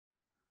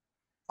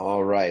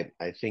All right,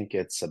 I think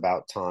it's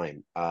about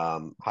time.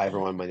 Hi,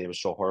 everyone. My name is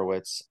Joel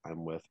Horowitz.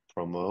 I'm with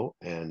Promo,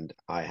 and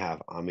I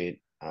have Amit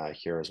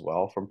here as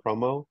well from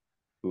Promo,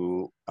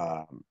 who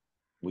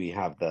we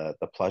have the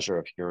pleasure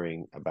of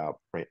hearing about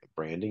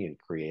branding and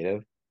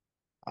creative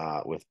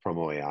with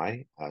Promo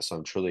AI. So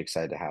I'm truly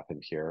excited to have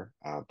him here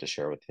to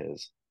share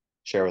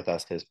with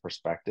us his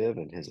perspective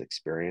and his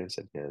experience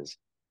and his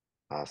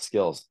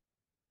skills.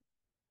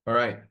 All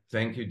right.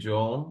 Thank you,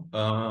 Joel.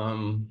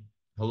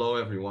 Hello,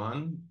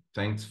 everyone.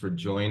 Thanks for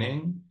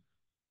joining.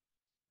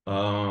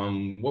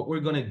 What we're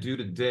going to do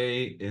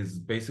today is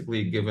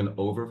basically give an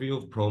overview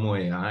of Promo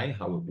AI,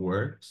 how it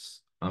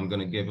works. I'm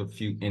going to give a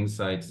few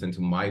insights into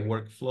my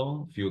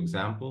workflow, a few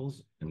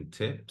examples and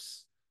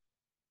tips.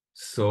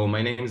 So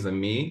my name is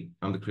Amit.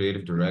 I'm the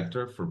creative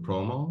director for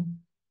Promo.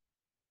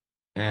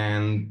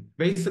 And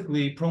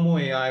basically,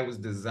 Promo AI was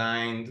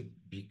designed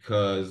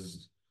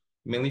because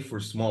mainly for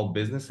small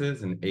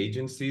businesses and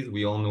agencies,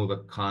 we all know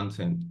that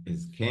content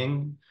is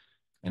king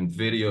and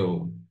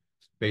video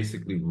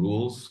basically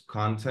rules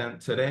content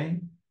today.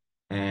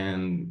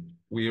 And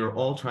we are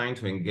all trying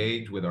to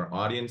engage with our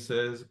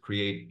audiences,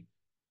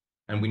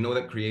 and we know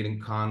that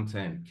creating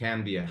content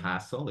can be a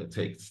hassle. It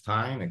takes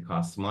time, it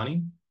costs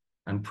money.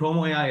 And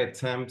Promo AI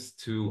attempts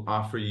to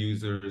offer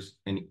users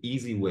an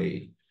easy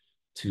way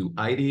to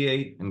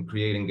ideate and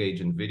create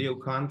engaging video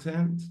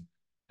content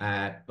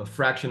at a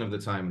fraction of the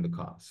time and the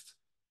cost.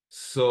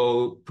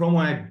 So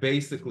PromoAI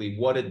basically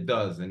what it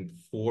does in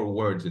 4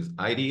 words is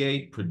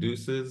ideate,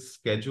 produces,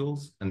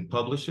 schedules, and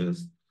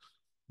publishes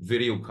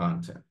video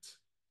content.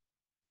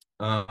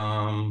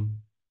 Um,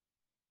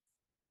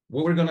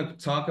 what we're going to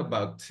talk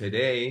about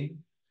today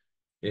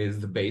is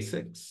the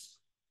basics,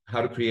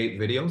 how to create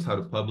videos, how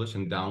to publish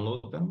and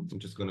download them. I'm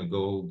just going to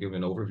go give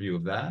an overview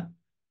of that.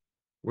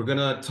 We're going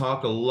to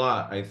talk a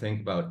lot, I think,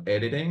 about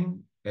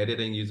editing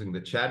using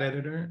the chat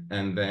editor,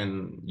 and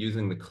then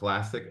using the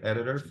classic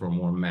editor for a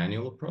more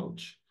manual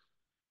approach.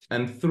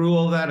 And through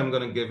all that, I'm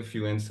going to give a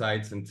few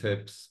insights and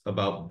tips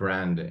about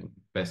branding,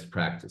 best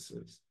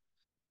practices.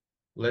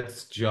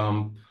 Let's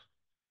jump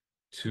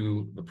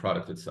to the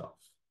product itself.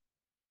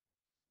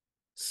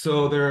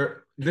 So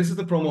this is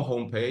the Promo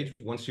homepage.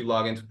 Once you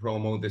log into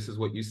Promo, this is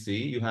what you see.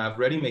 You have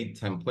ready-made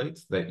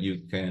templates that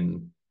you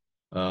can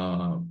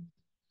uh,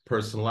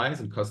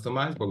 personalize and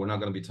customize, but we're not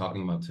going to be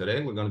talking about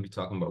today. We're going to be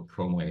talking about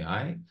Promo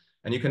AI.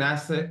 And you can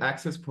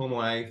access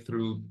Promo AI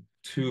through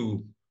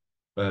two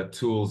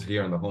tools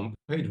here on the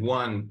homepage.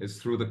 One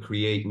is through the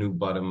Create New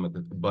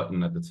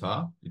button at the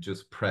top. You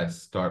just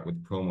press Start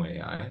with Promo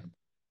AI,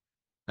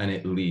 and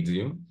it leads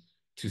you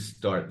to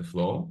start the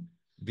flow.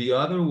 The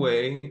other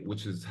way,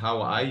 which is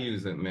how I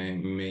use it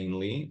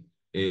mainly,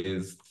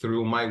 is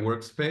through my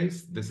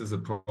workspace. This is a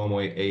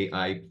Promo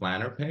AI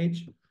planner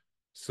page.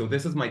 So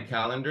this is my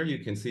calendar.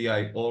 You can see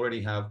I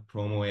already have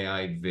Promo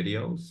AI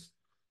videos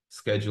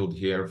scheduled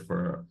here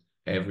for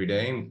every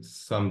day,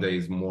 some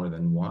days more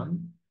than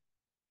one.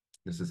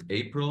 This is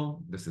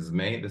April, this is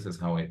May, this is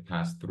how I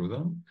pass through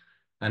them.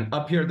 And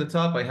up here at the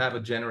top, I have a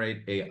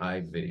generate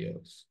AI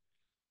videos.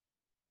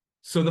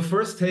 So the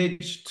first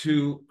stage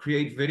to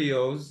create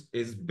videos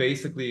is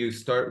basically you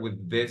start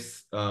with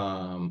this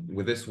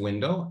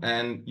window,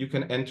 and you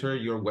can enter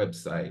your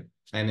website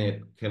and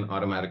it can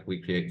automatically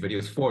create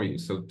videos for you.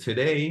 So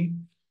today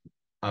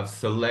I've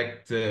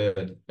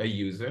selected a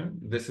user.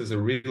 This is a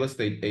real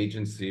estate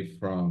agency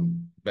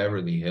from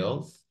Beverly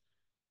Hills,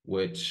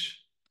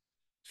 which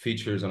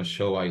features on a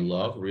show I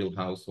love, Real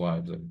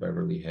Housewives of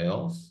Beverly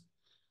Hills.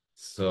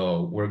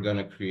 So we're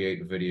gonna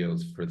create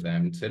videos for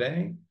them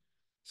today.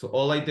 So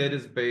all I did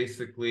is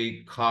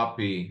basically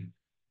copy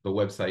the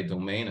website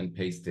domain and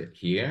paste it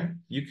here.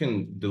 You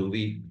can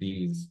delete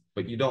these,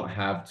 but you don't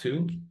have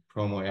to.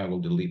 PromoAI will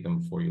delete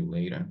them for you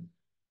later.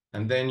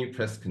 And then you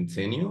press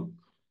continue.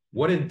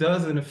 What it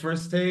does in the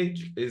first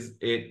stage is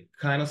it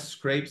kind of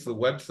scrapes the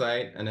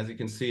website. And as you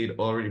can see, it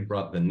already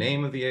brought the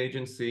name of the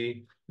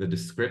agency, the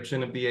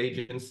description of the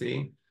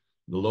agency,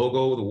 the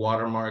logo, the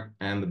watermark,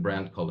 and the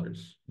brand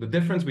colors. The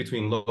difference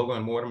between logo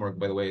and watermark,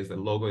 by the way, is that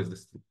logo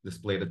is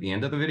displayed at the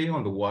end of the video,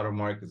 and the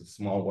watermark is a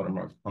small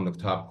watermark on the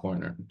top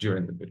corner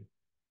during the video.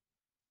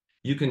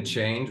 You can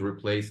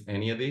replace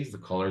any of these, the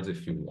colors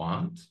if you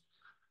want.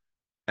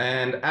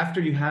 And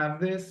after you have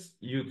this,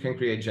 you can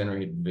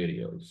generate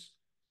videos.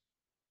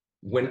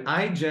 When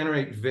I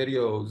generate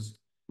videos,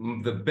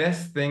 the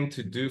best thing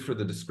to do for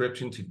the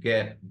description to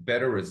get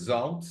better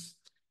results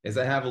is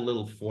I have a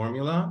little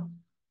formula,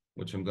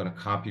 which I'm going to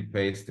copy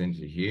paste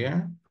into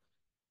here,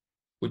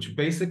 which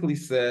basically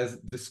says,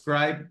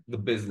 describe the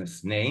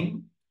business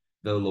name,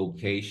 the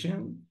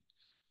location,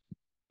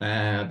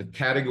 the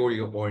category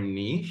or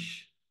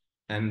niche,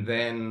 and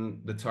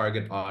then the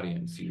target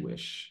audience you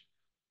wish.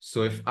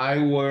 So if I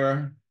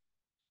were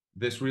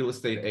this real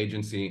estate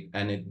agency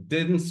and it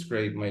didn't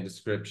scrape my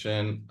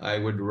description, I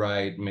would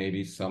write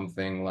maybe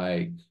something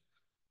like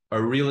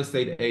a real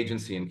estate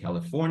agency in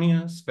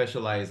California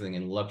specializing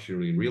in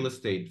luxury real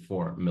estate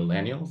for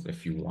millennials,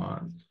 if you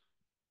want,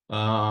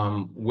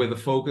 with a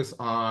focus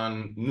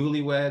on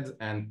newlyweds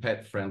and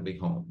pet-friendly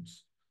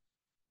homes.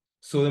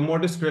 So the more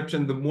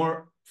description, the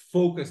more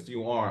focused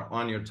you are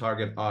on your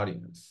target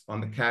audience,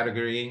 on the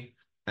category,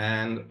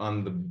 and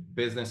on the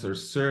business or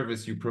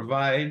service you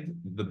provide,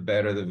 the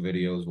better the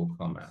videos will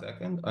come out.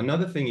 Second,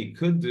 another thing you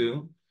could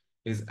do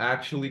is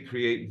actually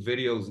create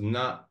videos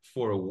not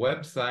for a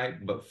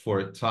website, but for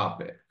a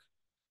topic.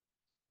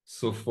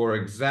 So for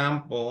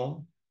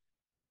example,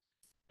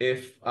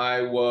 if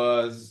I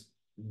was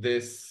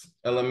this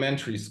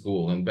elementary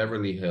school in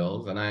Beverly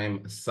Hills and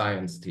I'm a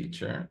science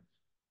teacher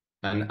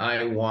and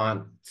I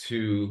want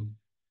to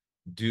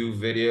do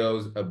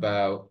videos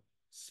about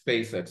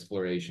space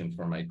exploration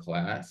for my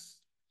class,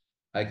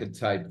 I could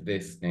type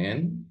this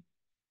in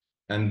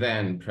and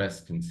then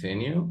press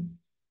continue.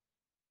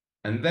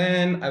 And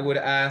then I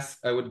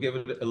would give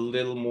it a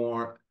little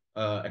more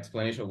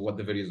explanation of what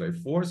the videos are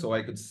for. So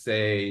I could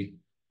say,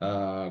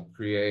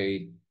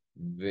 create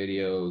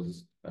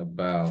videos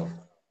about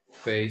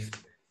space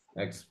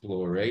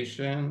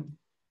exploration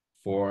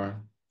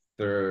for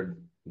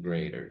third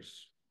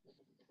graders.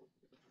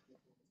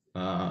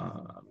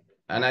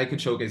 And I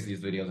could showcase these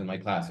videos in my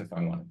class if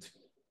I wanted to.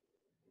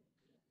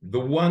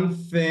 The one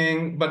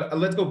thing, but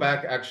let's go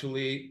back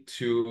actually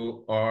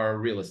to our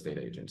real estate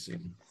agency,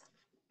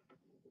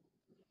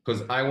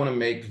 because I want to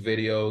make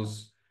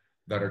videos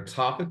that are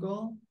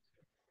topical,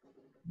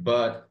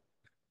 but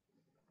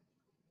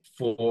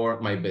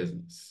for my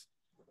business.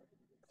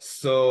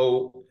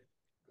 So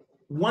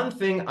one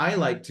thing I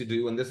like to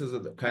do, and this is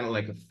kind of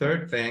like a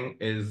third thing,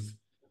 is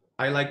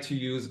I like to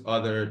use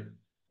other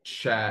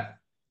chat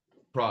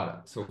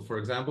products. So for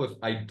example, if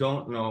I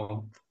don't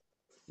know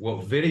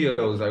what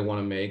videos I want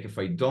to make, if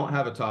I don't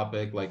have a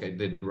topic like I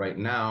did right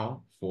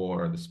now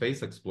for the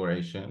space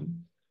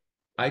exploration,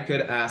 I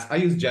could ask, I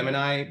use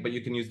Gemini, but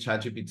you can use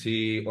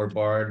ChatGPT or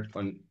Bard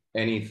on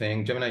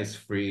anything. Gemini is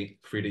free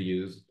to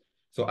use.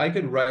 So I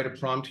could write a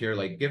prompt here,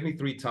 like give me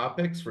 3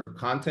 topics for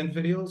content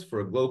videos for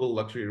a global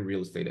luxury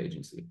real estate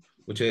agency,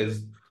 which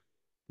is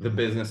the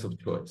business of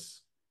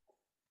choice.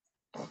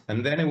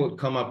 And then it would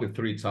come up with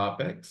 3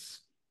 topics.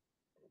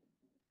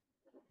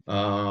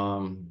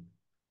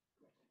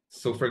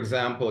 So for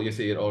example, you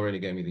see it already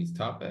gave me these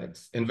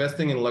topics.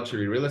 Investing in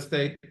luxury real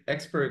estate,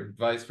 expert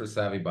advice for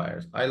savvy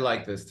buyers. I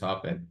like this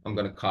topic. I'm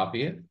going to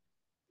copy it.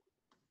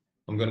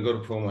 I'm going to go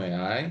to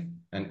PromoAI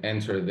and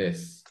enter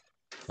this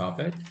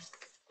topic.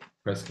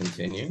 Press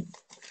continue.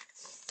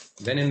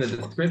 Then in the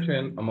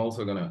description, I'm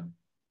also going to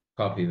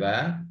copy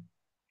that.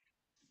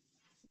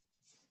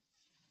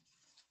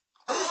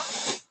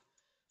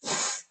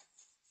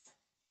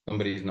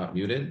 Somebody's not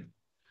muted.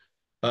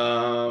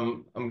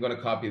 I'm going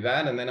to copy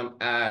that, and then I'm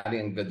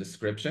adding the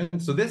description.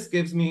 So this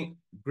gives me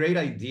great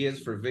ideas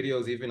for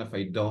videos, even if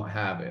I don't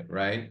have it,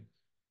 right?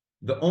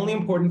 The only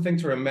important thing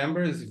to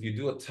remember is if you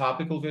do a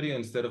topical video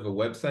instead of a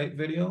website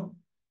video,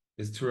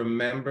 is to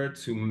remember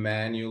to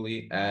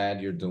manually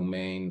add your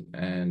domain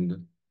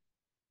and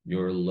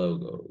your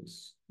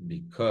logos,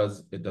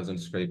 because it doesn't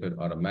scrape it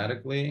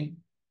automatically.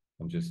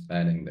 I'm just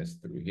adding this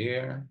through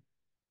here.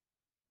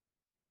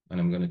 And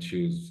I'm going to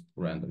choose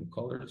random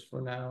colors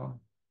for now.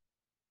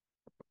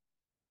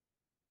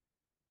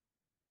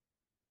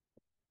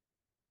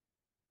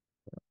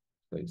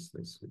 Place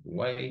this with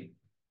white.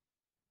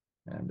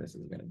 And this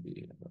is going to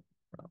be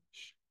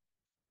brownish.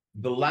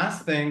 The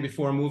last thing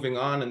before moving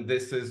on, and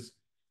this is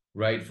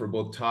right for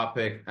both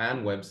topic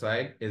and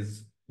website,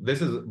 is this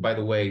is, by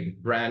the way,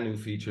 brand new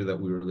feature that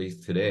we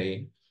released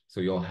today. So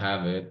you'll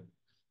have it,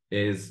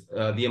 is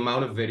the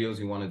amount of videos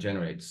you want to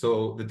generate.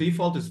 So the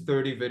default is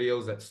 30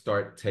 videos that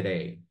start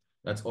today.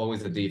 That's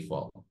always the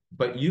default.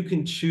 But you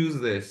can choose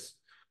this.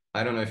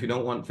 I don't know, if you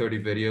don't want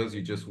 30 videos,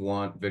 you just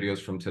want videos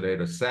from today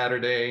to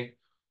Saturday,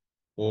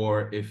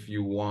 or if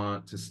you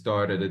want to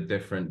start at a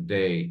different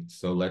date.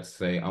 So let's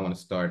say I want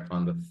to start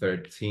on the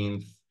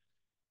 13th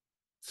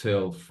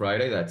till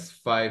Friday. That's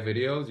 5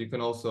 videos. You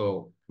can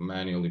also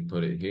manually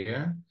put it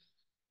here.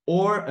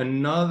 Or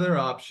another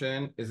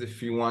option is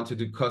if you want to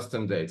do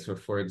custom dates. So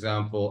for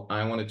example,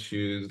 I want to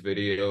choose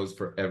videos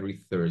for every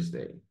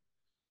Thursday.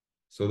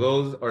 So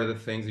those are the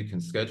things you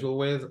can schedule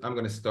with. I'm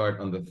going to start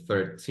on the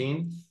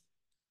 13th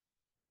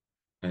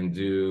and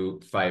do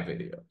 5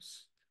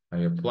 videos. I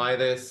apply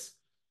this.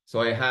 So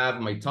I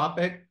have my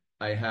topic,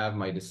 I have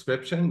my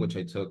description, which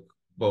I took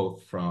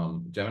both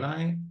from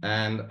Gemini,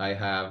 and I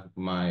have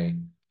my,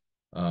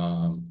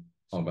 oh,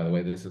 by the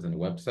way, this isn't a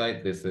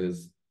website. This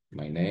is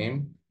my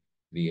name,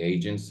 the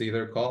agency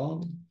they're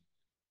called.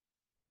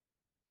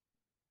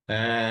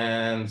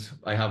 And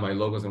I have my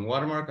logos and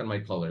watermark and my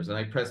colors, and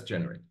I press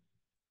generate.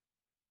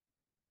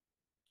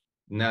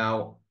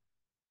 Now,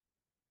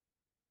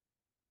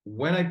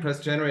 when I press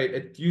generate,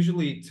 it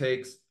usually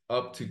takes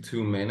up to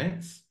 2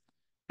 minutes.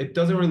 It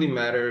doesn't really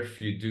matter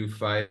if you do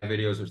 5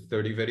 videos or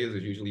 30 videos,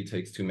 it usually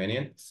takes 2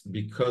 minutes,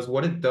 because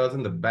what it does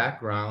in the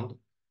background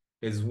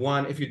is,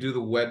 one, if you do the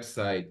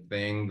website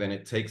thing, then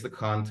it takes the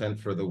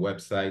content for the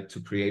website to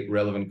create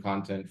relevant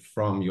content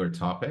from your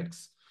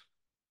topics.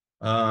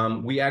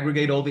 We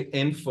aggregate all the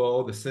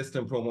info, the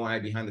system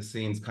PromoAI behind the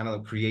scenes kind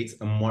of creates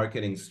a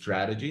marketing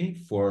strategy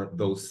for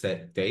those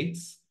set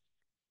dates.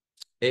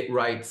 It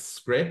writes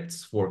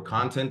scripts for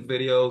content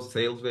videos,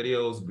 sales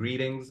videos,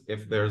 greetings,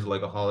 if there's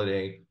like a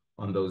holiday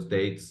on those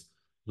dates,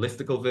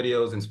 listicle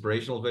videos,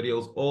 inspirational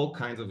videos, all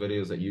kinds of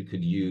videos that you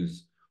could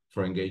use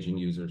for engaging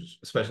users,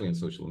 especially in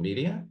social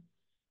media.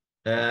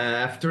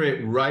 After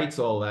it writes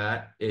all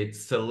that, it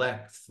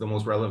selects the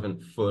most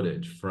relevant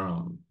footage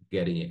from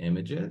Getty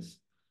Images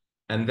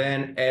and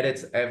then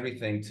edits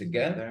everything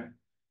together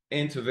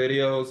into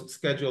videos,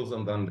 schedules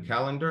them on the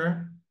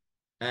calendar.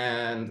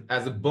 And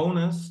as a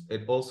bonus,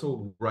 it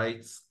also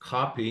writes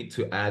copy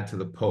to add to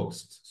the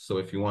post. So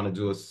if you want to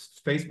do a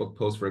Facebook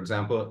post, for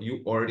example,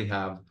 you already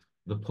have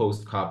the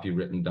post copy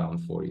written down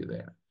for you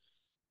there.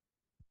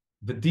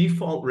 The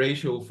default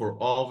ratio for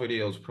all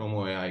videos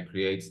PromoAI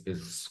creates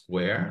is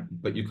square,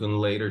 but you can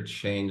later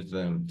change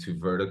them to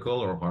vertical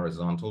or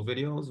horizontal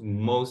videos.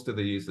 Most of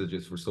the usage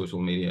is for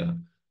social media.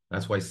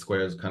 That's why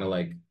square is kind of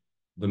like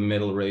the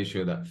middle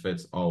ratio that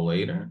fits all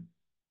later.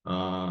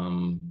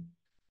 Um,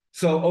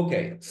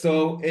 okay,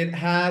 so it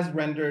has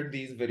rendered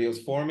these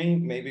videos for me.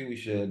 Maybe we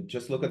should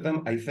just look at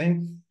them. I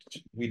think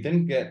we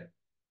didn't get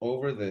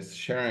over this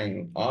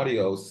sharing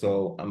audio,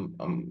 so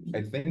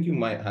I think you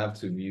might have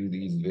to view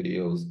these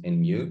videos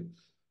in mute.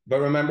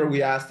 But remember,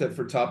 we asked it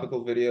for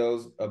topical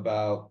videos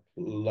about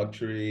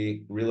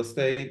luxury real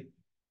estate.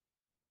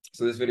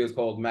 So this video is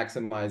called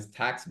Maximize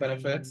Tax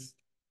Benefits.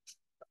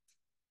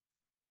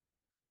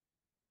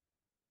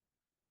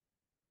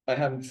 I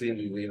haven't seen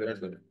these either,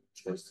 it's the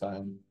first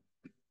time.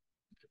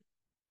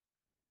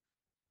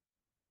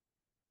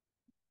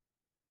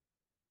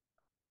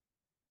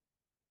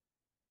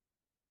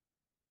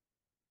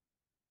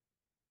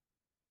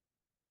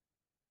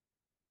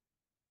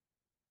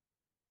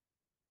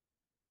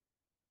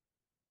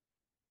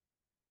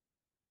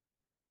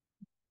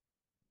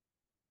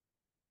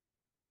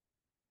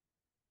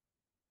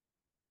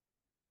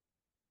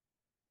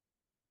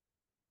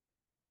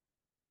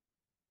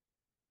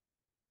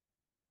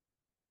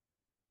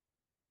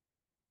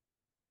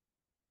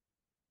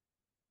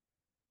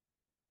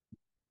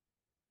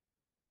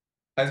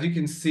 As you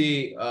can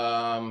see,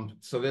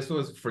 so this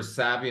was for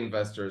savvy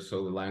investors,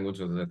 so the language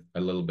was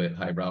a little bit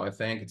highbrow, I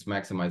think. It's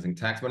maximizing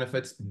tax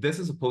benefits. This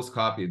is a post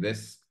copy.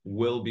 This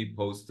will be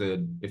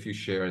posted if you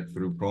share it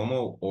through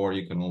Promo, or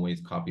you can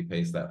always copy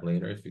paste that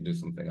later if you do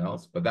something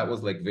else. But that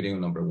was like video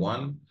number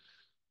one.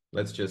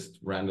 Let's just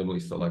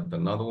randomly select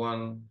another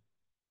one.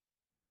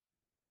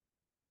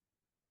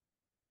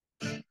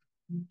 The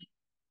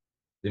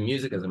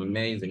music is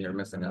amazing. You're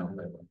missing out.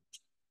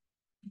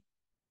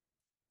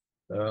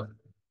 Uh,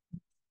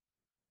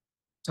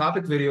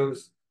 Topic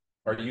videos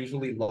are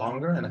usually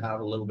longer and have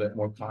a little bit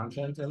more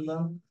content in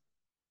them.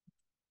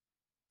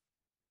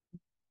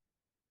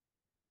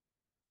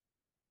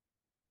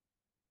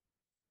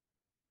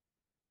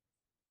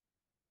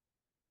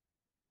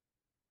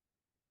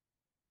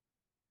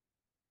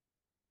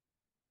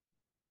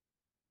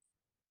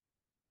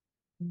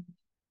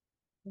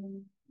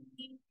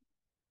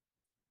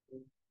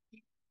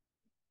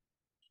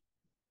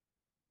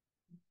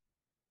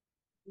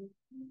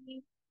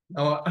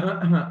 Oh,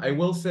 I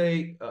will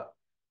say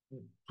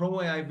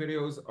Promo AI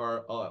videos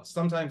are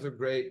sometimes they're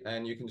great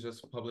and you can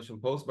just publish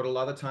and post, but a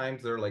lot of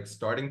times they're like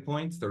starting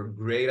points. They're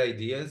great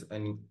ideas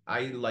and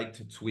I like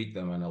to tweak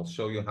them and I'll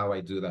show you how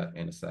I do that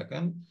in a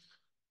second.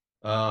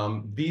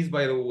 These,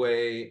 by the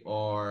way,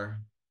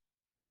 are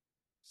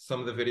some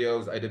of the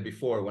videos I did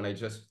before when I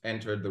just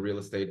entered the real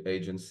estate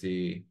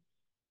agency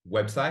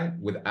website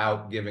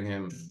without giving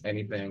him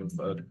anything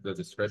but the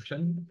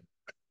description.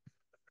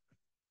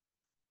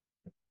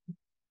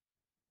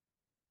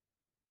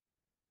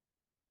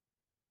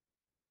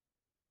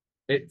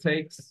 It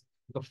takes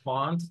the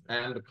font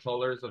and the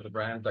colors of the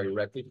brand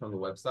directly from the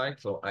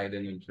website, so I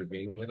didn't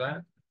intervene with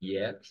that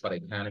yet, but I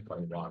can if I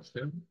want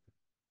to.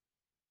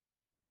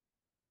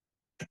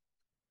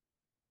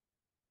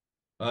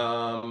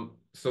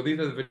 So these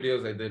are the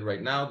videos I did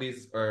right now.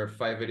 These are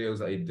 5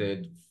 videos I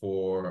did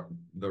for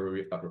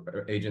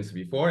the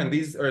agency before, and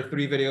these are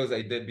 3 videos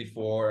I did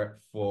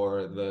before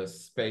for the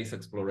space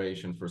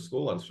exploration for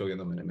school. I'll show you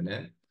them in a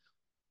minute.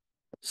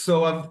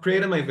 So I've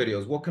created my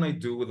videos. What can I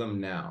do with them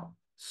now?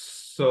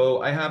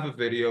 So I have a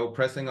video,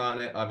 pressing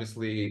on it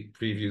obviously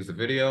previews the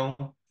video.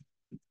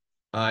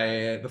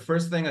 The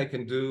first thing I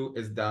can do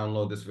is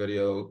download this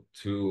video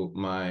to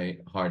my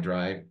hard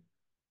drive.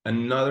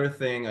 Another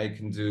thing I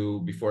can do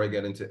before I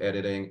get into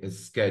editing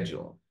is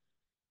schedule.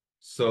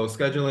 So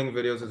scheduling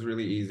videos is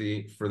really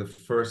easy. For the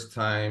first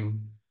time,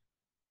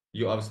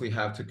 you obviously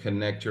have to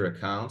connect your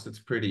accounts. It's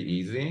pretty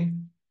easy.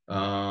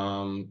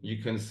 You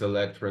can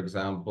select, for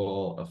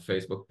example, a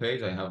Facebook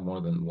page. I have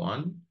more than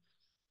one.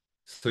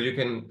 So you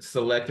can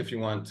select if you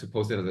want to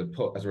post it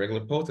as a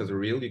regular post, as a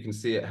reel. You can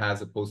see it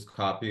has a post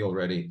copy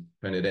already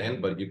printed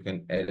in, but you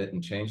can edit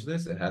and change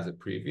this. It has a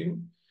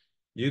preview.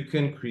 You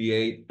can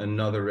create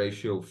another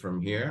ratio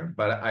from here,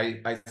 but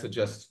I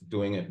suggest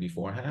doing it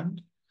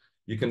beforehand.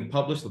 You can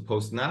publish the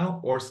post now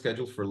or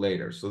schedule for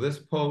later. So this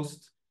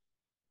post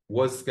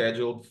was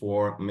scheduled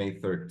for May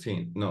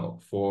 13th. No,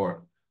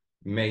 for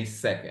May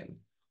 2nd.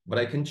 but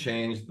I can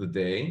change the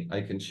day,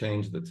 I can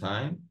change the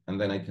time, and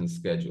then I can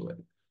schedule it.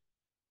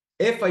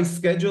 If I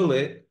schedule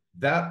it,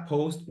 that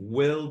post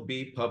will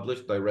be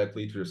published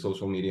directly to your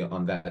social media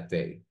on that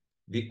day.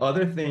 The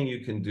other thing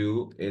you can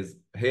do is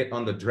hit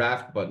on the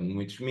draft button,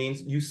 which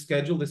means you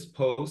schedule this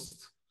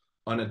post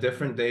on a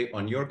different day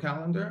on your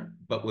calendar,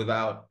 but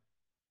without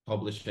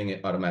publishing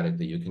it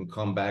automatically. You can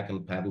come back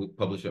and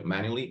publish it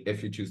manually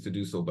if you choose to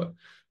do so. But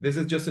this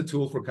is just a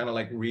tool for kind of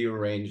like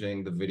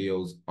rearranging the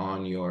videos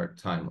on your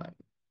timeline.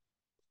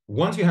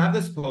 Once you have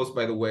this post,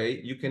 by the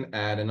way, you can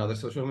add another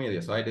social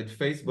media. So I did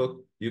Facebook.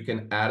 You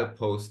can add a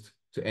post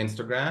to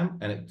Instagram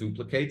and it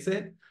duplicates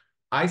it.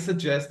 I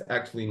suggest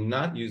actually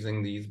not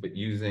using these, but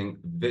using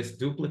this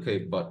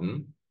duplicate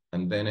button.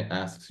 And then it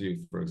asks you,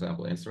 for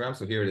example, Instagram.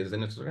 So here it is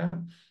in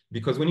Instagram.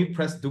 Because when you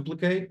press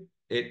duplicate,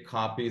 it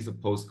copies a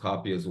post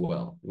copy as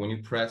well. When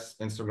you press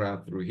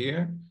Instagram through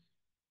here,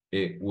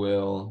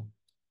 we'll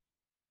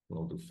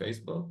do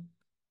Facebook.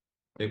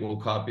 It will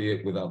copy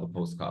it without the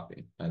post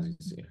copy, as you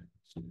see here.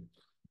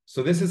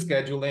 So this is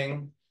scheduling.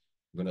 I'm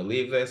going to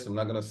leave this. I'm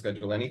not going to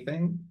schedule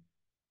anything.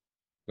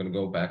 I'm going to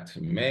go back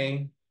to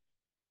May.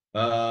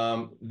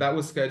 That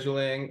was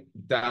scheduling,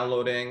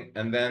 downloading.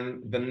 And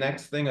then the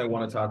next thing I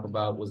want to talk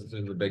about was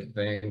the big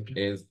thing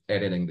is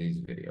editing these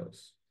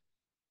videos.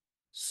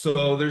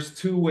 So there's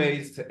two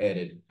ways to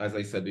edit, as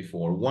I said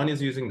before. One is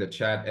using the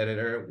chat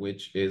editor,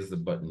 which is the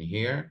button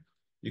here.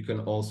 You can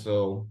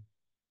also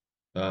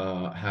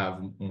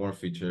have more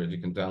features. You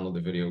can download the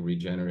video,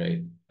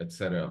 regenerate,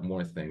 etc.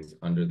 More things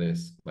under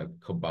this like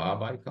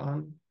kebab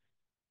icon.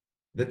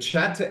 The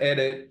chat to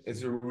edit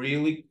is a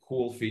really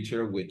cool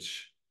feature,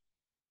 which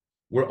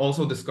we're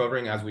also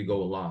discovering as we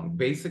go along.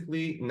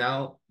 Basically,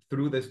 now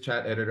through this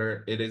chat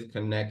editor, it is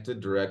connected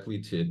directly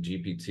to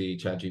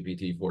GPT,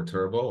 ChatGPT 4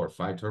 Turbo or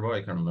 5 Turbo,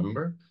 I can't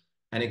remember.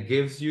 And it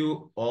gives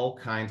you all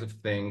kinds of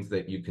things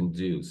that you can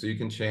do. So you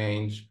can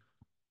change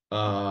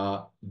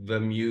the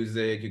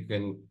music, you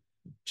can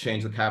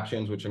change the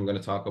captions, which I'm going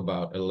to talk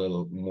about a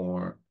little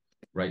more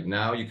right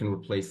now. You can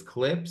replace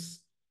clips.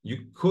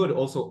 You could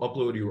also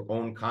upload your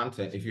own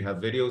content if you have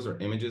videos or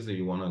images that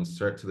you want to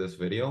insert to this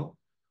video.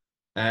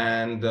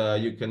 And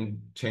you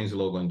can change the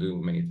logo and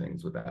do many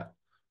things with that.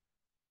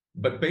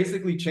 But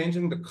basically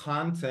changing the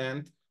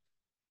content,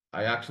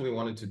 I actually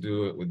wanted to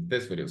do it with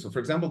this video. So for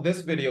example,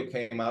 this video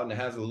came out and it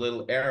has a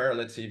little error.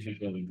 Let's see if you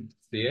can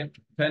see it.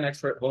 10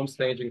 expert home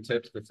staging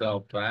tips to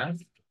sell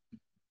fast.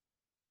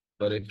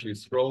 But if you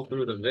scroll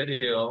through the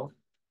video,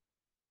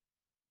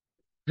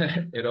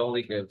 it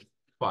only gives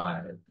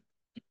 5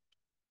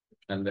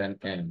 and then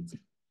ends.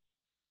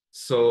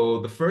 So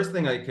the first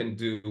thing I can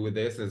do with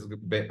this is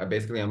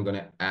basically I'm going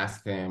to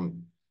ask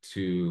him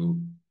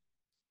to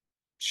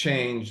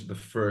change the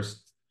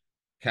first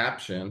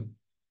caption.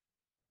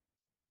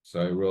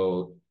 So I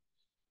wrote,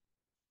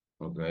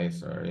 okay,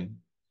 sorry.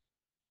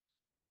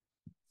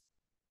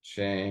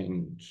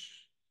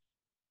 Change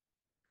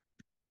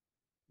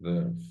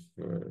the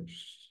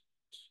first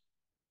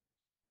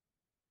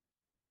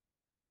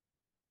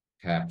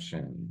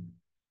caption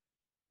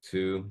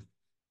to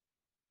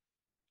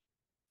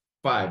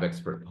 5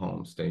 expert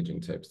home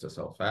staging tips to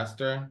sell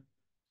faster.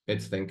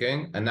 It's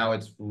thinking, and now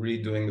it's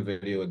redoing the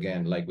video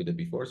again like we did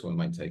before, so it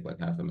might take like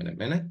half a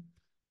minute.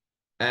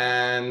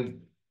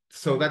 And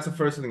so that's the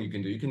first thing you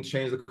can do. You can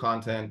change the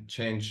content,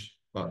 change,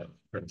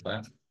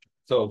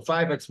 so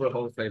 5 expert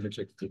home staging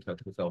tips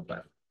to sell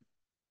fast.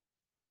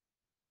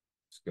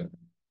 Just gonna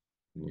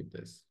mute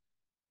this.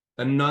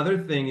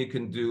 Another thing you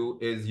can do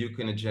is you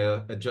can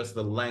adjust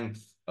the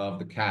length of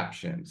the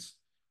captions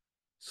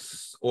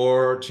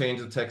or change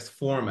the text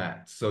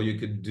format. So you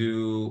could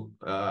do,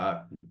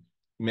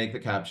 make the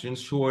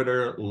captions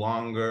shorter,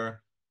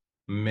 longer,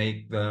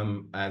 make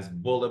them as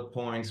bullet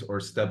points or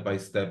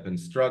step-by-step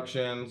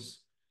instructions.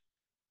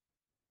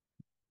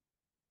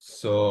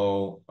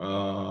 So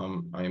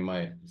I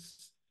might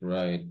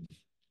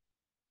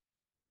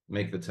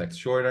make the text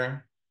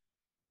shorter,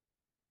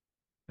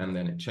 and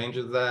then it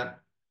changes that.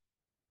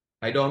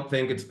 I don't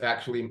think it's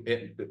actually,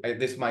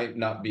 this might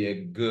not be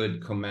a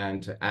good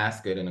command to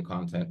ask it in a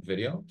content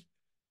video,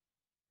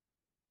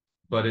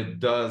 but it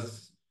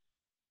does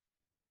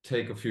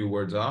take a few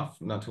words off,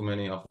 not too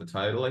many off the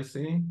title I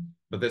see,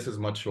 but this is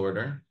much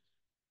shorter.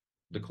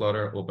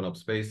 Declutter, open up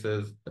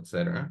spaces,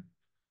 etc.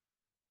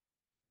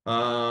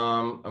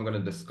 I'm going to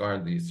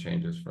discard these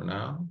changes for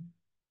now.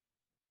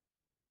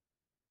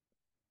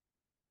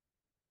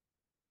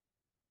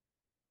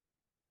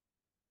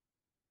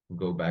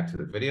 Go back to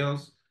the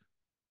videos.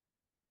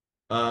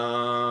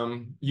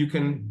 You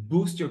can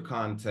boost your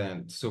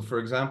content. So for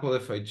example,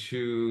 if I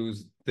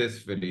choose this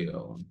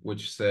video,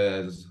 which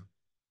says,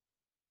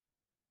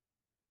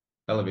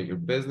 elevate your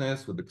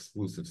business with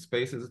exclusive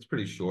spaces. It's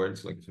pretty short.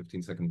 It's like a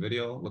 15-second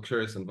video.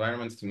 Luxurious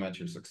environments to match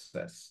your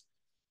success.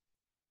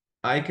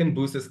 I can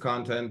boost this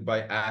content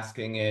by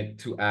asking it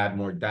to add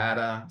more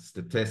data,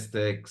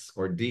 statistics,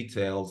 or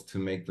details to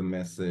make the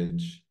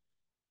message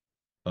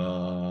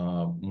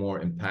more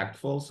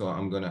impactful. So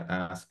I'm going to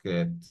ask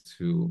it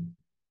to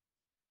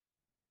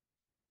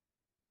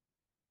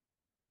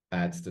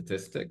add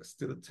statistics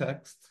to the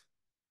text.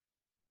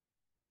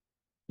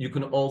 You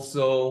can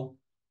also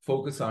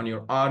focus on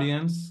your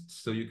audience,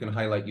 so you can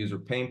highlight user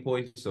pain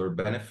points or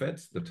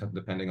benefits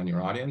depending on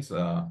your audience.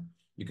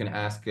 You can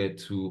ask it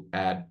to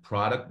add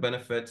product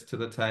benefits to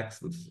the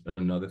text. That's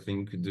another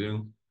thing you could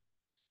do.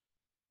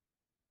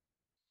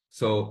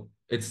 So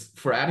it's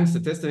for adding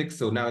statistics.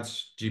 So now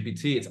it's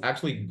GPT. It's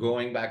actually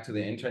going back to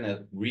the internet,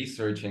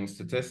 researching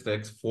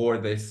statistics for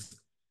this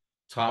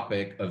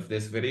topic of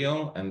this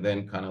video, and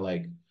then kind of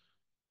like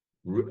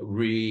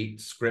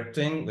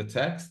re-scripting the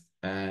text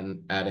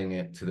and adding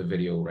it to the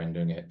video,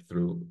 rendering it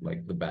through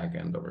like the back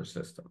end of our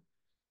system.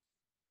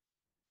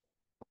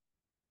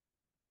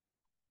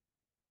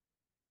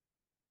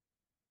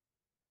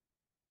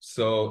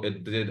 So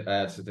it did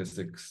add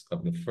statistics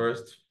of the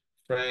first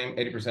frame.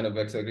 80% of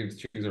executives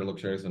choose or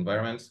luxurious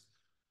environments.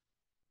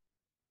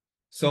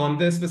 So in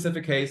this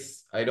specific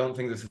case, I don't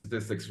think the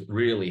statistics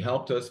really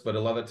helped us, but a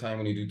lot of the time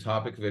when you do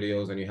topic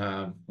videos and you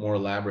have more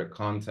elaborate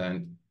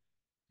content,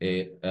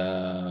 it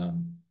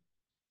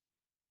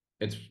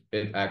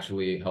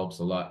actually helps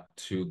a lot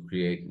to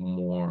create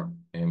more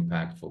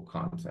impactful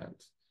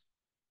content.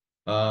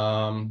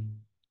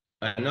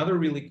 Another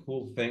really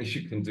cool thing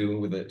you can do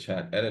with the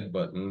chat edit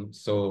button.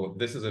 So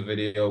this is a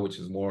video which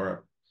is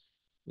more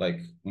like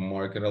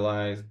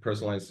marketalized,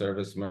 personalized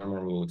service,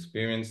 memorable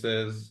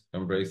experiences,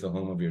 embrace the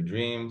home of your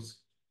dreams.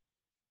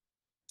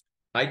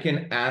 I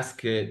can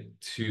ask it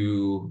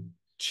to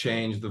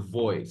change the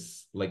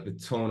voice, like the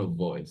tone of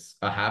voice,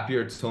 a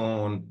happier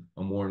tone,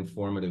 a more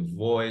informative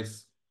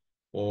voice,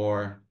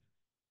 or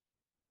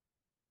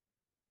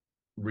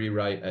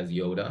rewrite as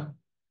Yoda,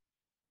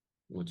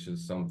 which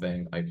is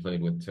something I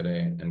played with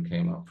today and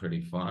came out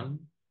pretty fun.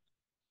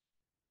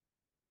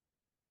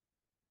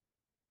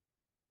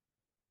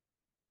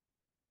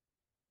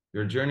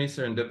 Your journey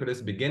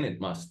serendipitous, begin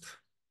it must.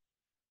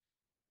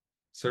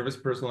 Service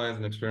personalized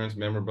and experience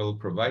memorable,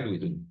 provide we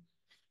do.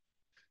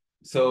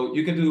 So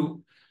you can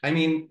do, I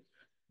mean,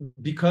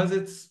 because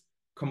it's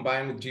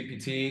combined with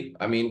GPT,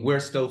 I mean,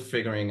 we're still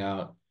figuring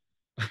out,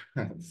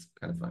 it's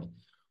kind of funny.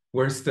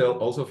 We're still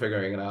also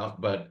figuring it out,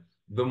 but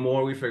the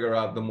more we figure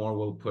out, the more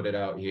we'll put it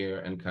out here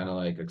and kind of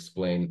like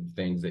explain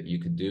things that you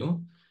could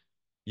do.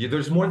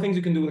 There's more things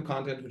you can do with the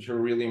content, which are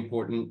really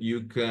important.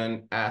 You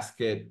can ask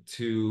it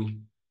to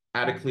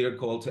add a clear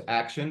call to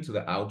action to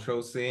the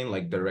outro scene,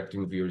 like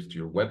directing viewers to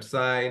your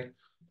website.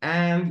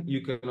 And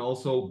you can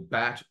also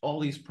batch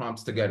all these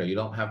prompts together. You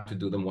don't have to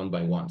do them one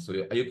by one. So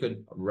you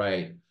could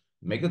write,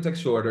 make the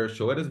text shorter,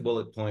 show it as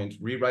bullet points,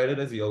 rewrite it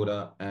as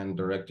Yoda, and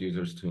direct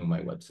users to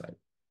my website.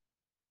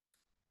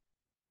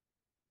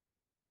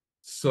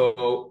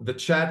 So the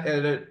chat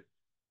editor,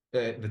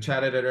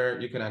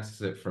 you can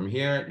access it from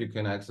here. You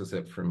can access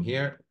it from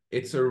here.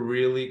 It's a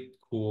really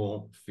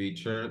cool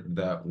feature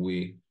that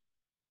we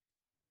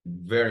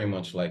very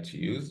much like to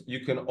use. You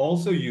can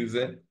also use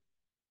it.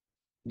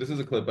 This is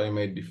a clip I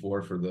made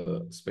before for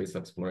the space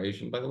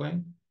exploration, by the way.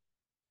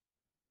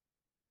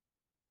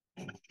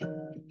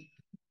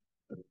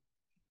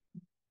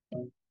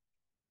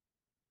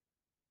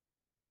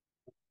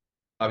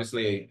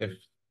 Obviously, if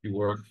you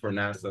work for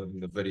NASA,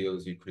 the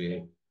videos you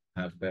create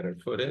have better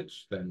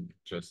footage than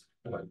just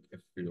like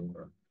if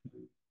you're,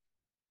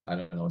 I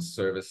don't know, a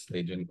service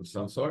agent of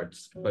some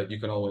sorts. But you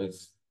can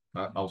always,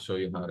 I'll show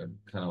you how to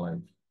kind of like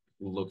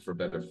look for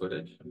better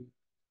footage.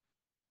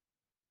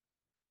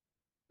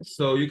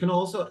 So you can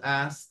also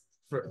ask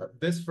for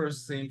this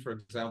first scene, for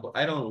example.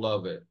 I don't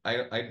love it.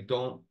 I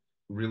don't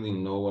really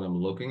know what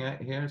I'm looking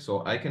at here.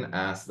 So I can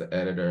ask the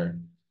editor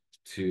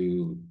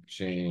to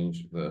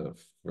change the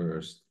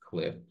first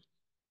clip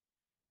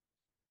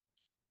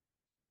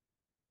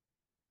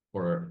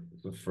or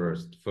the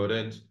first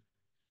footage.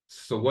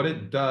 So what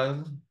it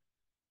does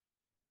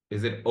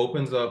is it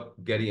opens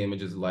up Getty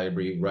Images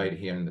library right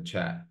here in the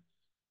chat.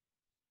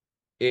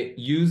 It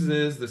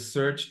uses the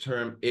search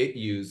term it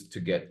used to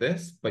get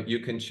this, but you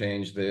can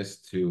change this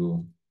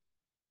to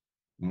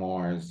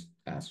Mars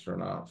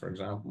astronaut, for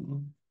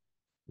example,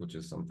 which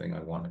is something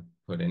I want to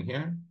put in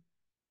here.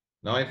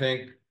 Now I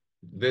think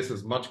this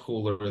is much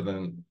cooler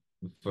than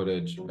the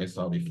footage I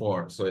saw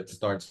before. So it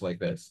starts like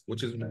this,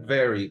 which is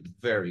very,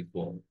 very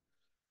cool.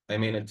 I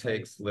mean, it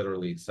takes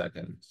literally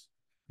seconds.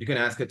 You can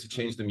ask it to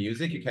change the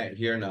music. You can't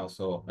hear now,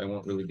 so I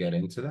won't really get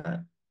into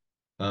that.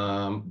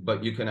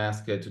 But you can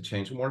ask it to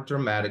change more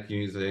dramatic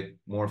music,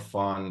 more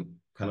fun,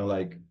 kind of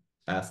like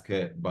ask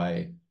it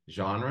by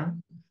genre.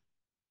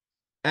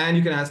 And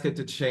you can ask it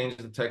to change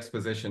the text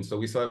position. So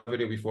we saw a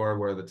video before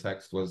where the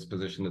text was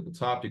positioned at the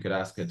top. You could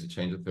ask it to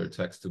change the third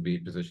text to be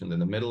positioned in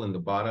the middle and the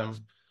bottom,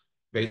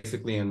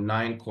 basically in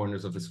 9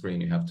 corners of the screen.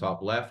 You have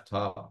top left,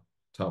 top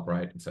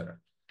right, etc.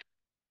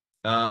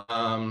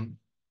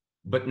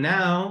 But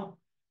now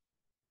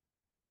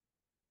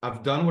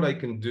I've done what I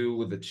can do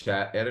with the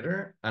chat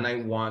editor, and I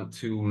want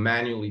to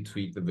manually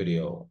tweak the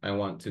video. I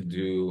want to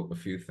do a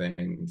few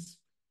things.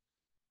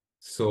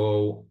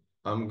 So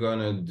I'm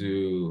gonna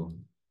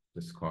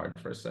discard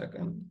for a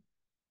second.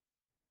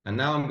 And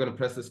now I'm gonna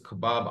press this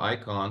kebab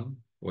icon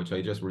which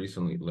I just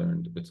recently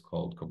learned it's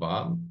called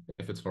kebab.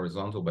 If it's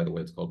horizontal, by the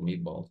way, it's called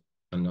meatballs,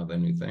 another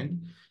new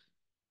thing.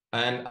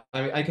 And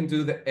I can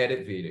do the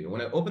edit video.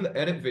 When I open the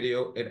edit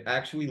video, it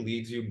actually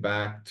leads you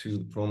back to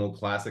Promo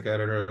Classic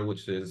Editor,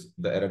 which is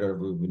the editor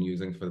we've been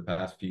using for the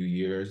past few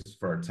years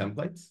for our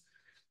templates.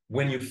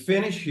 When you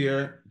finish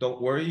here,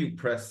 don't worry, you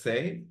press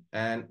save,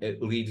 and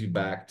it leads you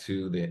back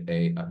to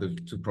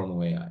to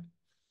PromoAI.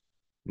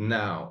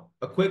 Now,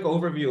 a quick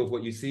overview of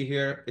what you see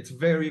here. It's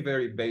very,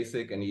 very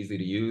basic and easy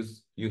to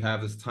use. You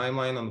have this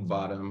timeline on the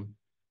bottom,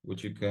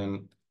 which you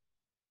can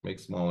make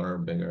smaller or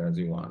bigger as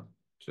you want,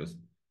 just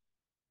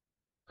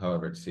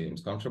however it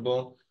seems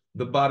comfortable.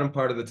 The bottom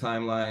part of the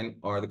timeline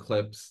are the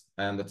clips,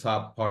 and the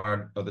top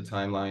part of the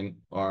timeline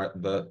are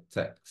the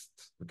text,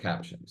 the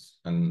captions,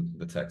 and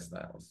the text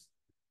styles.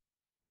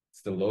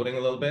 Still loading a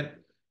little bit.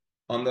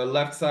 On the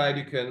left side,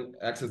 you can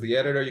access the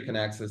editor. You can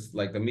access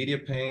like the media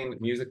pane,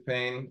 music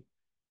pane.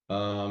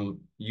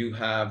 You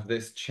have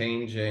this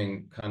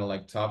changing kind of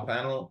like top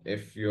panel.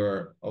 If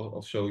you're,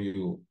 I'll show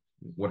you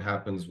what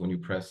happens when you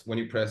press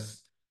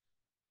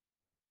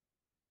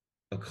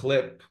a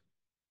clip,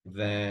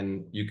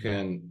 then you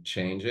can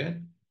change it.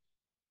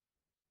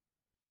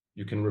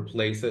 You can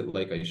replace it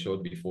like I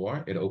showed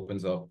before. It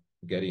opens up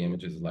Getty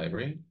Images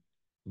library.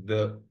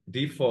 The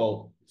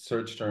default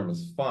search term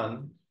is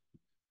fun,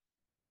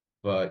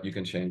 but you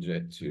can change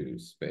it to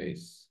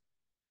space.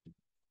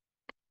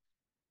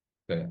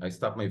 Okay, I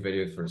stopped my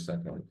video for a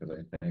second because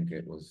I think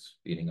it was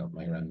eating up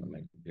my RAM on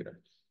my computer.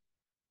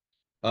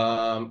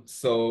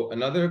 So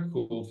another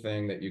cool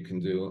thing that you can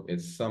do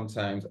is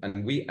sometimes,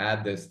 and we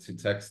add this to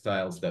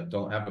textiles that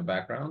don't have a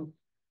background,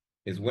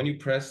 is when you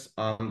press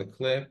on the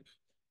clip,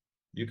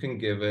 you can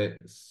give it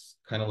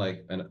kind of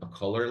like a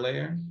color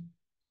layer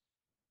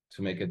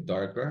to make it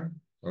darker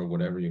or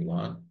whatever you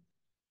want.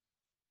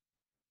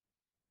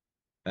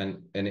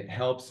 And it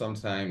helps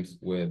sometimes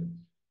with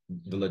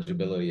the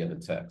legibility of the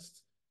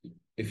text.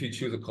 If you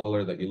choose a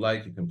color that you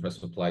like, you can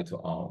press apply to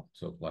all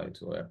to apply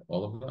to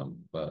all of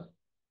them. But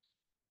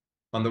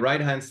on the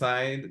right-hand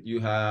side, you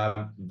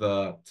have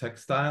the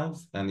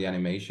textiles and the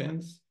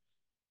animations.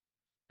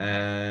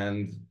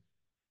 And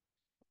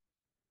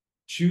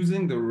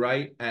choosing the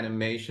right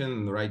animation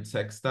and the right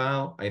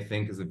textile, I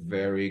think, is a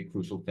very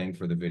crucial thing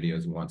for the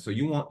videos you want. So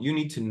you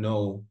need to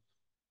know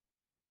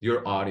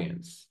your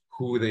audience,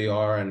 who they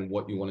are and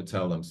what you want to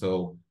tell them.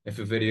 So if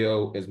a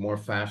video is more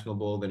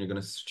fashionable, then you're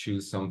going to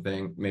choose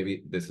something.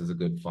 Maybe this is a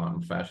good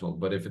font, fashionable.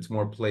 But if it's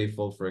more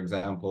playful, for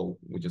example,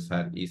 we just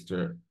had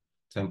Easter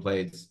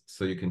templates,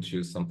 so you can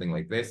choose something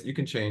like this. You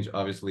can change,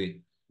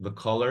 obviously, the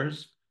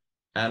colors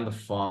and the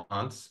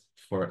fonts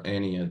for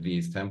any of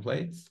these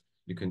templates.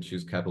 You can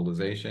choose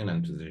capitalization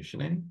and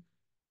positioning.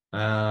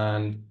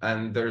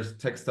 And there's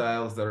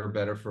textiles that are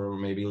better for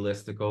maybe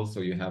listicle.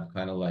 So you have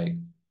kind of like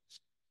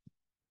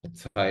a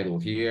title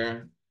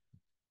here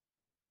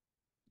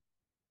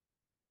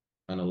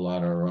and a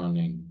lot of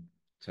running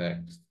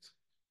text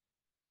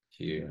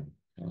here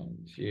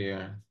and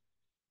here.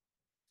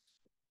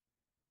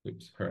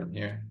 Oops, current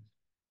here.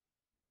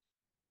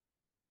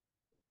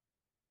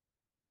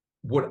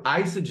 What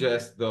I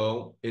suggest,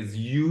 though, is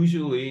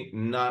usually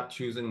not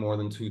choosing more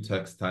than 2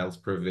 textiles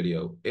per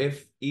video.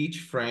 If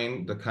each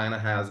frame that kind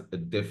of has a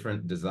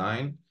different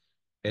design,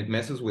 it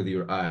messes with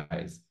your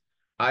eyes.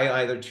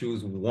 I either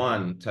choose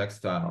one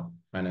textile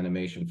and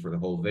animation for the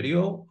whole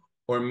video,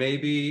 or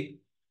maybe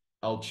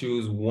I'll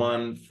choose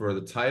one for the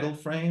title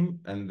frame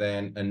and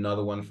then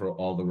another one for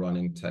all the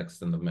running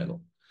text in the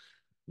middle.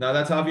 Now,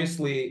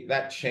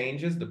 that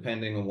changes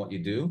depending on what you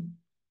do,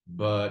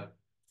 but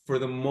for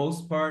the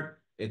most part,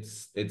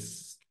 it's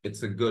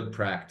a good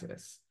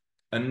practice.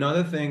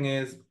 Another thing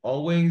is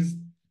always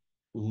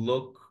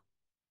look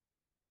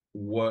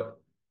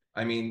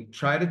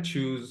try to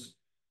choose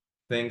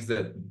things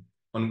that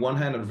on one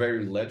hand are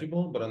very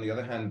legible, but on the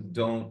other hand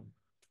don't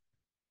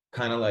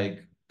kind of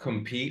like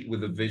compete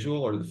with the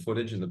visual or the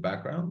footage in the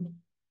background.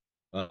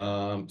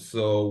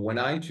 So when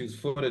I choose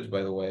footage,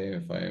 by the way,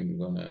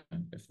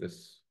 if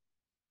this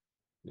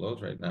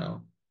loads right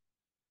now,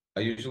 I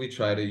usually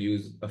try to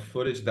use a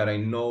footage that I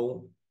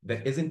know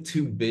that isn't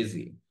too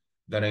busy,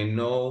 that I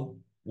know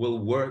will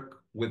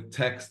work with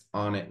text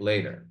on it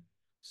later.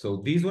 So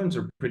these ones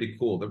are pretty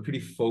cool. They're pretty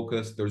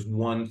focused. There's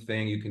one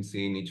thing you can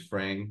see in each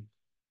frame.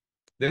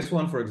 This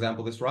one, for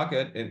example, this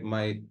rocket,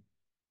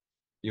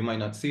 you might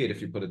not see it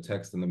if you put a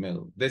text in the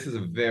middle. This is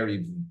a very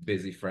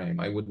busy frame.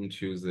 I wouldn't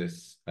choose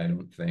this, I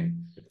don't think.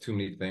 Too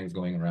many things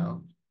going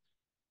around.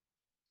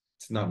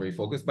 It's not very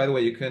focused. By the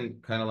way, you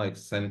can kind of like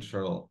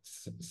center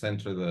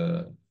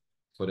the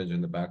footage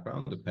in the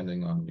background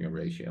depending on your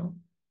ratio.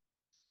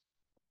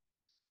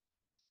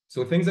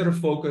 So things that are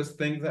focused,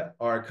 things that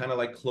are kind of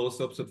like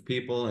close-ups of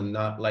people and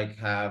not like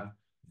have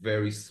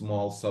very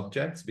small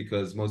subjects,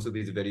 because most of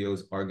these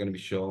videos are going to be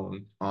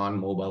shown on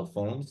mobile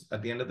phones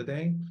at the end of the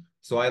day.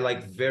 So I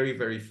like very,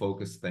 very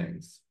focused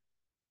things.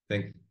 I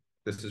think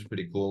this is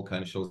pretty cool,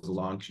 kind of shows the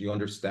launch. You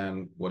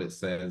understand what it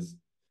says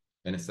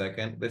in a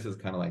second. This is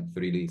kind of like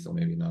 3D, so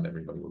maybe not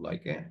everybody will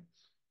like it.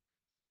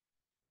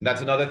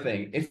 That's another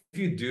thing. If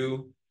you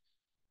do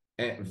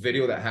a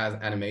video that has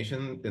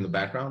animation in the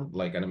background,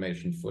 like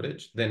animation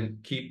footage, then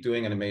keep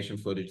doing animation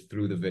footage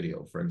through the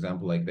video. For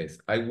example, like this.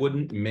 I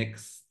wouldn't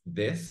mix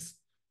this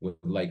with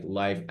like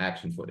live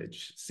action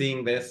footage.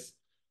 Seeing this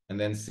and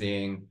then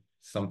seeing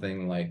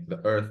something like the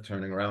earth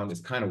turning around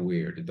is kind of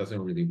weird. It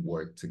doesn't really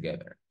work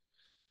together.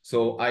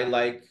 So I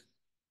like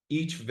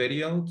each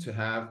video to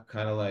have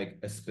kind of like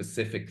a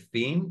specific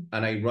theme,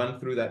 and I run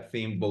through that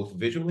theme both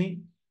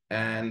visually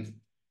and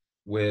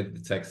with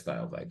the text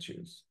styles I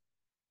choose.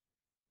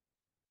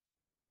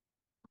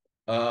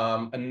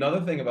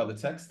 Another thing about the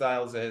text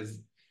styles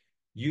is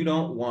you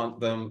don't want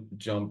them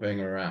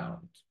jumping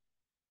around.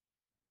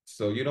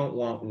 So you don't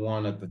want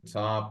one at the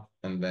top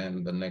and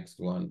then the next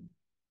one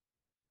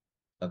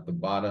at the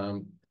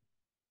bottom,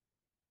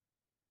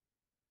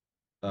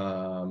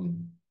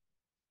 um,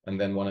 and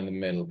then one in the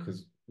middle,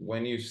 because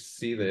when you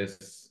see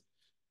this,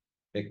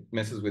 it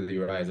messes with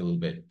your eyes a little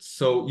bit.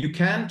 So you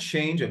can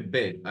change a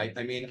bit.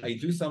 I mean, I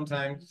do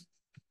sometimes.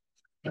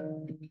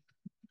 It's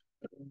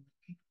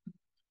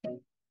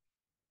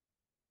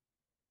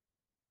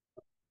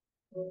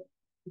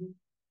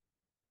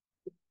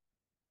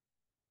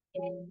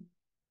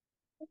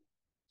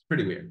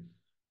pretty weird.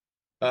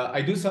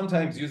 I do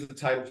sometimes use the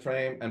title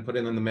frame and put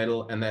it in the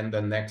middle, and then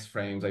the next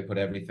frames I put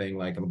everything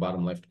like in the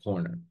bottom left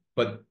corner.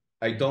 But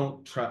I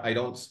don't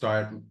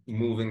start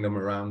moving them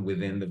around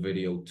within the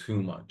video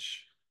too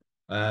much.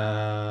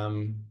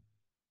 Um,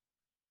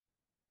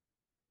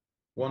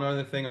 One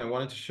other thing I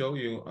wanted to show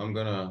you, I'm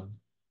gonna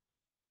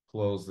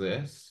close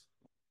this.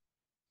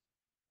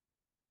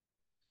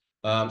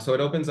 So it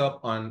opens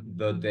up on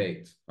the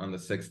date, on the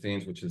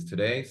 16th, which is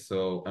today.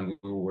 So, and we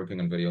were working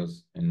on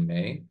videos in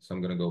May. So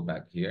I'm gonna go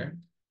back here.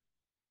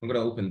 I'm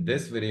gonna open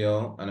this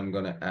video and I'm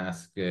gonna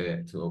ask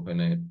it to open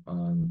it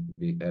on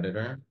the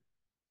editor,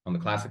 on the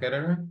classic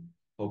editor,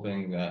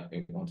 hoping that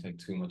it won't take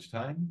too much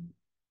time.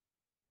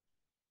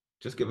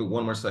 Just give it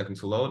one more second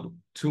to load.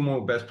 Two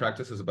more best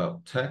practices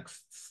about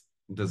texts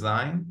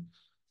design.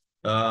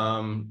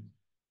 Um,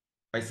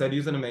 I said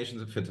use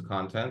animations that fit the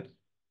content.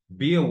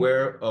 Be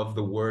aware of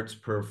the words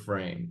per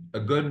frame. A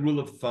good rule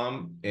of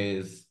thumb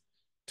is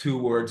 2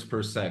 words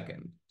per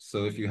second.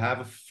 So if you have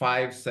a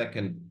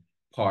 5-second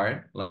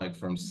part, like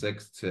from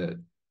 6 to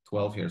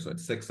 12 here, so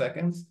it's 6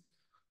 seconds,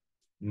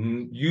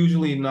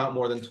 usually not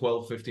more than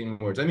 12, 15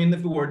 words. I mean,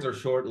 if the words are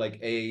short,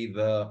 like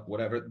the,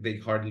 whatever, they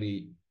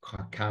hardly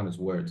count as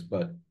words,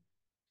 but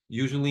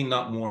usually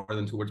not more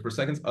than 2 words per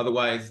second.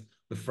 Otherwise,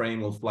 the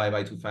frame will fly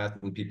by too fast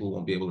and people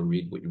won't be able to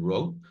read what you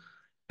wrote.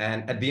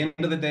 And at the end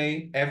of the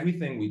day,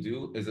 everything we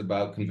do is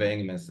about conveying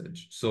a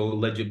message. So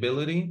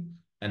legibility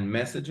and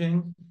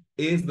messaging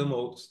is the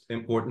most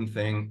important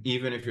thing,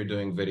 even if you're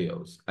doing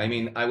videos. I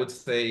mean, I would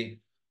say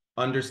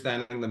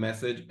understanding the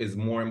message is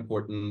more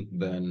important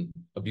than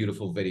a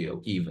beautiful video,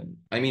 even.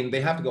 I mean,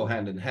 they have to go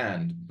hand in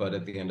hand, but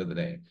at the end of the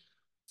day.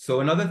 So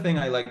another thing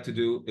I like to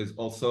do is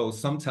also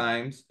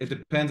sometimes it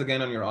depends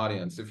again on your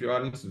audience. If your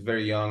audience is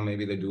very young,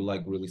 maybe they do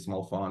like really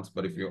small fonts,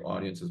 but if your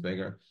audience is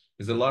bigger,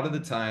 is a lot of the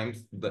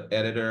times the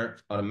editor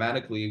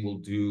automatically will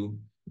do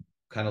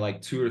kind of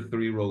like 2 or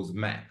 3 rows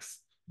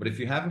max. But if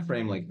you have a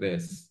frame like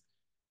this,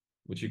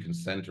 which you can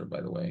center,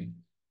 by the way,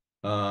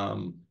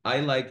 I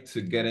like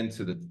to get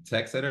into the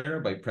text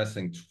editor by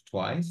pressing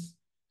twice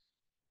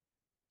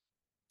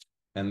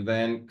and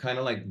then kind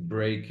of like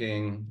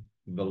breaking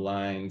the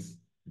lines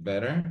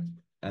better.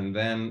 And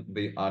then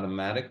they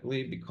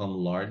automatically become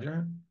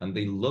larger and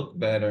they look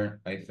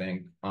better, I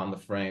think, on the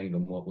frame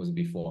than what was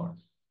before.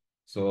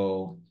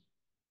 So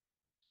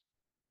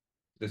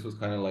this was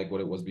kind of like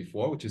what it was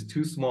before, which is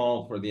too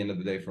small for the end of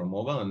the day for a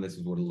mobile, and this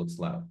is what it looks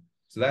like.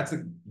 So that's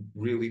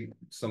really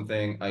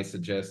something I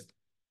suggest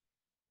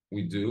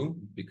we do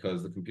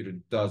because the computer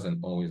doesn't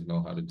always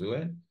know how to do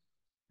it.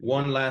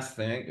 One last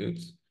thing,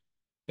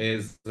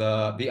 is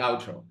the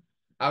outro.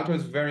 Outro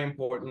is very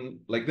important.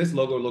 Like this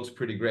logo looks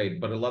pretty great,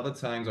 but a lot of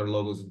times our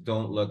logos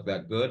don't look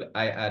that good.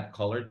 I add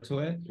color to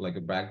it, like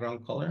a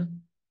background color,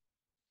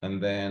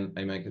 and then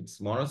I make it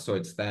smaller so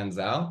it stands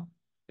out.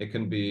 It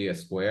can be a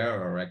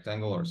square or a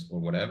rectangle or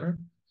whatever.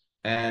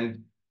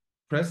 And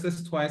press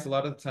this twice. A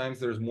lot of times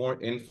there's more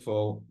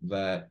info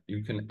that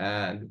you can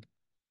add,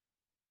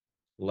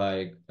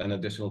 like an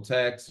additional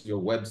text,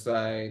 your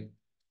website.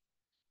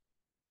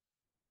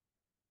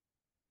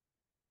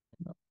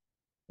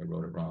 I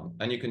wrote it wrong.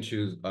 And you can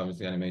choose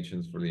obviously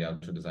animations for the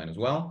outro design as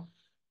well.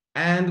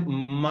 And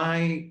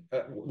my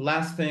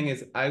last thing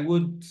is I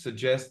would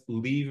suggest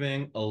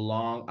leaving a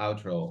long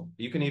outro.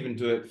 You can even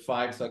do it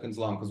 5 seconds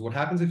long because what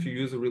happens if you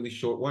use a really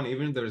short one,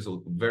 even if there's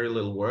very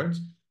little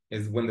words,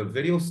 is when the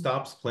video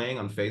stops playing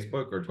on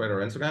Facebook or Twitter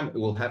or Instagram, it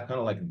will have kind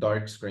of like a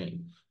dark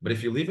screen. But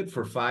if you leave it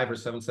for 5 or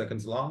 7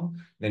 seconds long,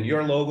 then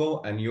your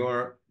logo and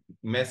your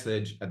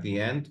message at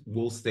the end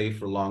will stay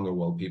for longer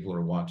while people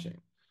are watching,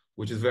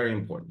 which is very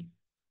important.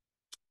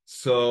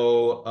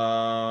 So,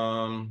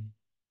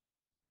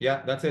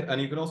 yeah, that's it.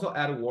 And you can also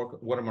add a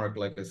watermark,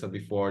 like I said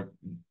before,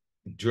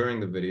 during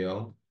the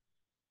video,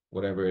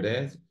 whatever it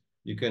is.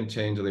 You can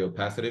change the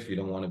opacity if you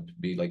don't want it to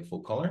be like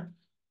full color.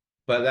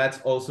 But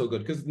that's also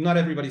good because not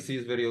everybody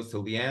sees videos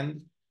till the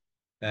end.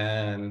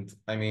 And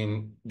I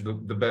mean, the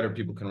better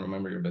people can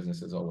remember your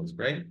business is always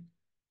great.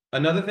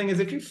 Another thing is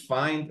if you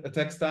find a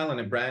textile and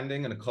a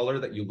branding and a color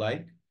that you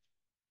like,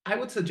 I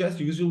would suggest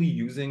usually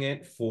using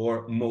it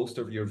for most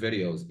of your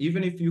videos.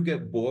 Even if you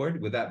get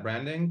bored with that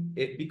branding,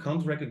 it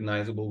becomes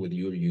recognizable with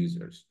your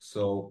users.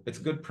 So it's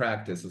good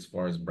practice as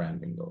far as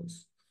branding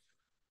goes.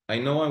 I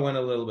know I went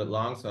a little bit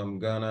long, so I'm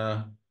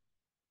gonna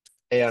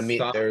Hey, Amit,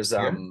 stop here.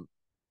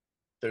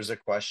 there's a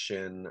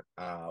question.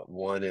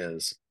 One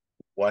is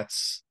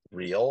what's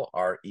real,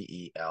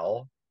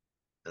 REEL?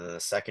 And then the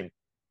second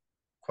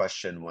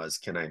question was,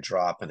 can I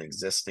drop an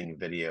existing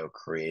video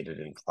created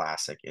in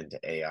Classic into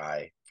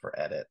AI for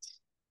edits?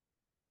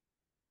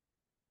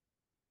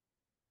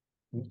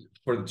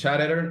 For the chat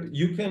editor,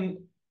 you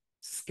can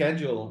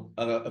schedule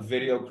a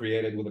video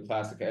created with a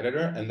classic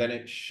editor, and then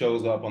it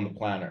shows up on the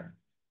planner,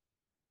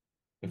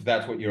 if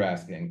that's what you're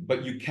asking.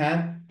 But you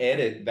can't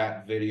edit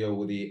that video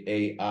with the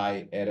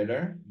AI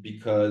editor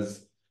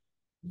because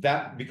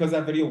that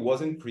video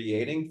wasn't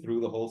creating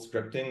through the whole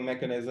scripting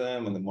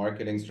mechanism and the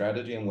marketing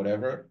strategy and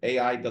whatever.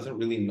 AI doesn't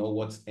really know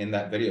what's in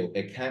that video.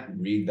 It can't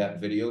read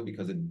that video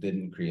because it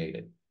didn't create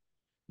it.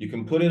 You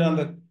can put it on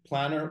the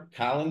planner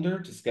calendar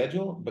to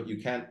schedule, but you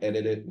can't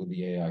edit it with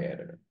the AI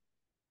editor.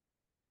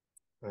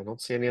 I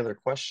don't see any other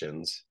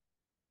questions.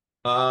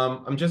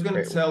 I'm just going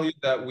Great. to tell you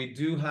that we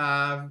do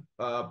have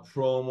a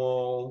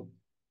Promo.com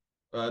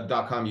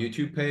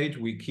YouTube page.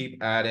 We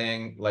keep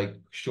adding like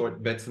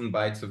short bits and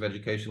bytes of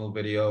educational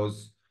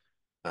videos.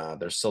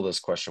 There's still this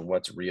question,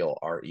 what's real,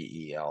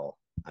 REEL?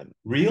 I don't know if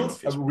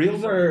Reels, he's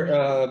reels referring.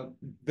 are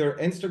they're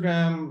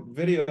Instagram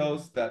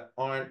videos that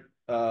aren't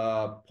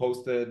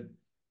posted.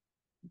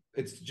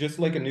 It's just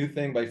like a new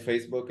thing by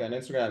Facebook and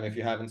Instagram. If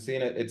you haven't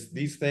seen it, it's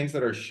these things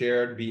that are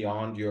shared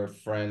beyond your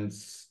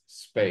friend's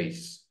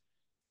space.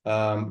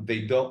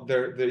 They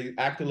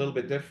act a little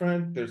bit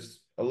different.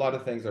 There's a lot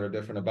of things that are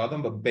different about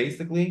them, but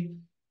basically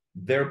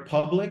they're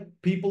public.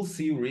 People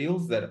see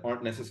reels that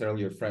aren't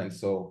necessarily your friends.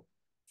 So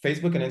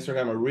Facebook and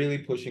Instagram are really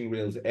pushing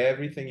reels.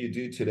 Everything you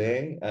do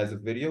today as a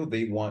video,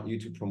 they want you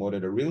to promote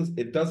it as reels.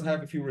 It does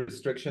have a few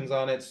restrictions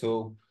on it.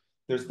 So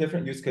there's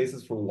different use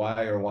cases for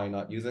why or why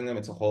not using them.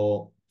 It's a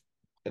whole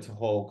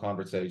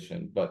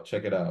conversation, but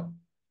check it out.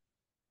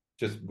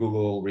 Just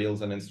Google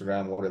reels and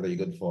Instagram. What are they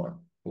good for?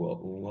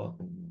 Well,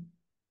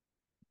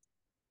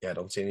 Yeah, I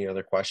don't see any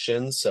other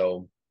questions.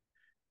 So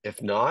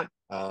if not,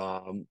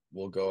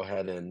 we'll go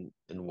ahead and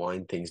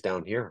wind things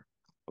down here.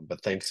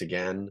 But thanks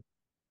again.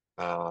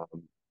 Um,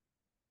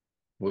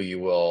 we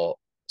will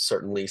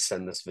certainly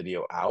send this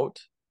video out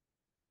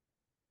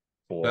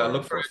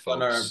look for for it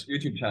on our folks.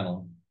 YouTube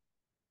channel.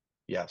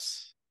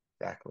 Yes,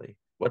 exactly.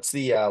 What's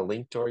the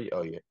link to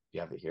oh, you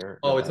have it here.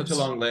 Oh, No, it's such a that's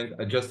long link.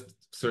 I just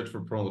search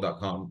for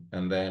promo.com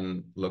and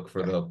then look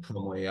for okay. the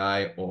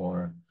PromoAI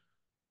or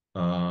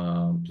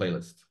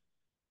playlist,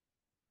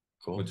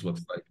 Cool. which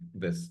looks like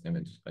this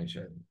image I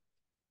shared.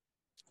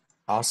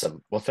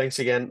 Awesome. Well, thanks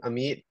again,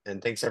 Amit,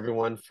 and thanks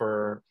everyone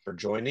for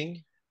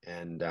joining.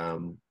 And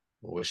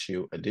we'll wish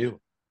you adieu.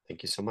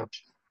 Thank you so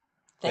much.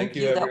 Thank Thank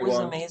you, you. That was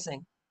everyone.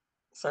 amazing.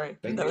 Sorry,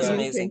 Thank that you, was guys.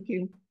 amazing. Thank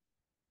you.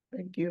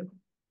 Thank you.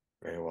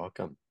 Very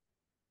welcome.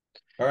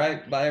 All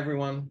right. Bye,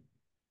 everyone.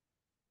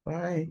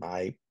 Bye.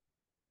 Bye.